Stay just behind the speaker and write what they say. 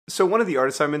So one of the art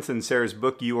assignments in Sarah's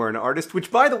book, You Are an Artist, which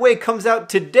by the way comes out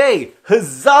today,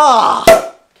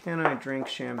 huzzah! Can I drink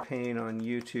champagne on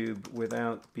YouTube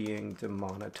without being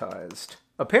demonetized?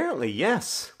 Apparently,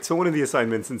 yes. So one of the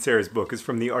assignments in Sarah's book is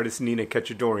from the artist Nina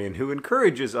Ketchadorian, who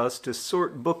encourages us to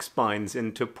sort book spines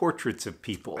into portraits of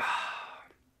people.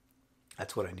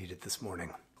 That's what I needed this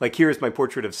morning. Like, here is my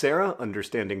portrait of Sarah,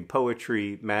 understanding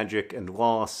poetry, magic, and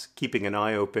loss, keeping an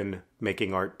eye open,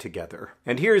 making art together.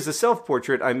 And here is a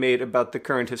self-portrait I made about the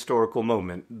current historical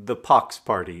moment, the Pox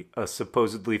Party, a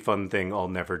supposedly fun thing I'll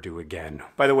never do again.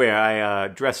 By the way, I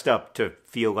dressed up to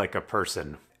feel like a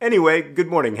person. Anyway, good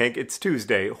morning, Hank. It's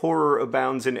Tuesday. Horror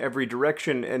abounds in every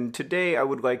direction, and today I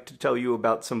would like to tell you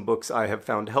about some books I have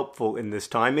found helpful in this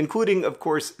time, including, of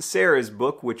course, Sarah's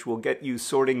book, which will get you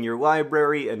sorting your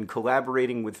library and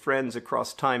collaborating with friends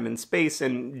across time and space,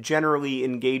 and generally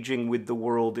engaging with the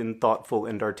world in thoughtful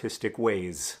and artistic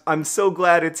ways. I'm so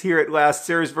glad it's here at last.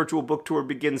 Sarah's virtual book tour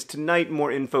begins tonight.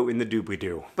 More info in the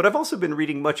doobly-doo. But I've also been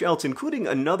reading much else, including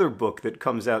another book that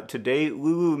comes out today,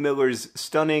 Lulu Miller's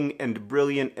stunning and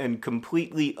brilliant and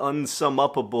completely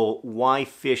unsum-upable Why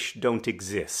Fish Don't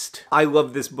Exist. I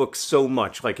love this book so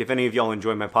much. Like, if any of y'all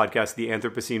enjoy my podcast, The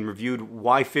Anthropocene Reviewed,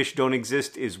 Why Fish Don't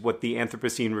Exist is what The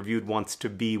Anthropocene Reviewed wants to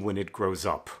be when it grows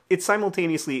up. It's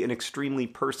simultaneously an extremely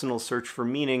personal search for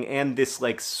meaning and this,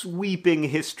 like, sweeping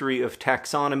history of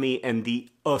taxonomy and the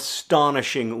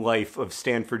astonishing life of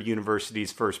Stanford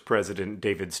University's first president,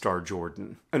 David Starr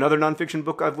Jordan. Another nonfiction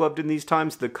book I've loved in these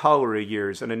times, The Cholera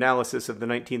Years, an analysis of the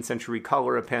 19th century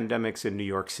cholera pandemics in New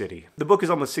York City. The book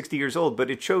is almost 60 years old, but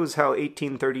it shows how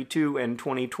 1832 and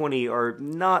 2020 are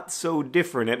not so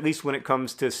different, at least when it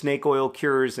comes to snake oil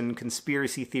cures and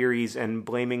conspiracy theories and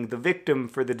blaming the victim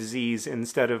for the disease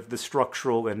instead of the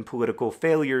structural and political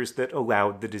failures that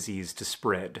allowed the disease to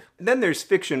spread. Then there's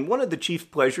fiction. One of the chief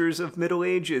pleasures of middle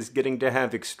age is getting to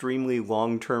have extremely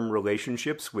long-term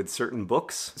relationships with certain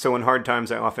books. So in hard times,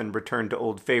 I often return to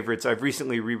old favorites. I've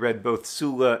recently reread both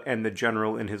Sula and The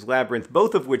General in His Labyrinth,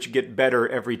 both of which get better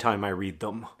every time I read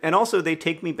them. And also, they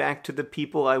take me back to the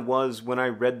people I was when I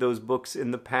read those books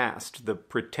in the past. The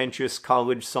pretentious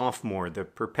college sophomore, the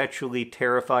perpetually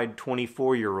terrified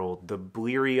 24-year-old, the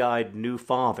bleary-eyed new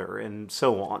father, and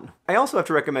so on. I also have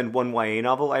to recommend one YA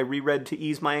novel I reread to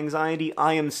ease my anxiety,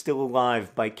 I Am Still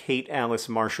Alive by Kate Alice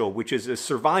Marshall, which is a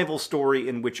survival story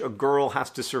in which a girl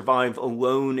has to survive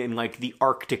alone in, like, the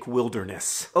Arctic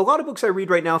wilderness. A lot of books I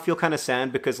read right now feel kind of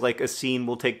sad because, like, a scene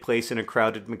will take place in a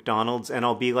crowded McDonald's and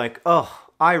I'll be like, oh,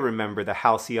 I remember the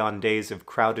halcyon days of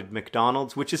crowded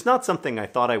McDonald's, which is not something I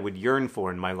thought I would yearn for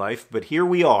in my life, but here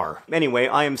we are. Anyway,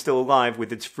 I Am Still Alive,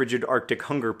 with its frigid Arctic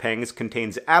hunger pangs,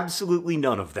 contains absolutely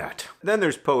none of that. Then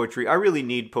there's poetry. I really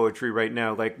need poetry right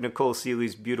now, like Nicole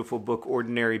Sealey's beautiful book,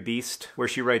 Ordinary Beast, where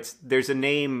she writes, "There's a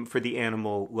name for the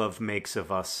animal love makes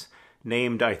of us,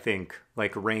 named, I think,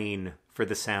 like rain, for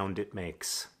the sound it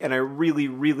makes." And I really,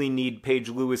 really need Paige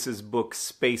Lewis's book,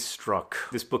 Space Struck.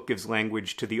 This book gives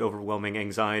language to the overwhelming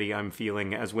anxiety I'm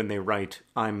feeling as when they write,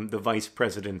 I'm the vice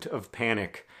president of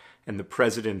panic, and the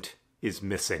president is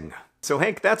missing. So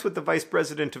Hank, that's what the vice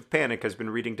president of panic has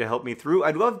been reading to help me through.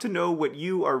 I'd love to know what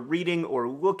you are reading or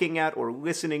looking at or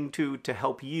listening to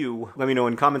help you. Let me know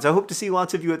in comments. I hope to see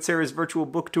lots of you at Sarah's virtual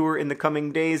book tour in the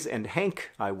coming days, and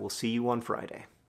Hank, I will see you on Friday.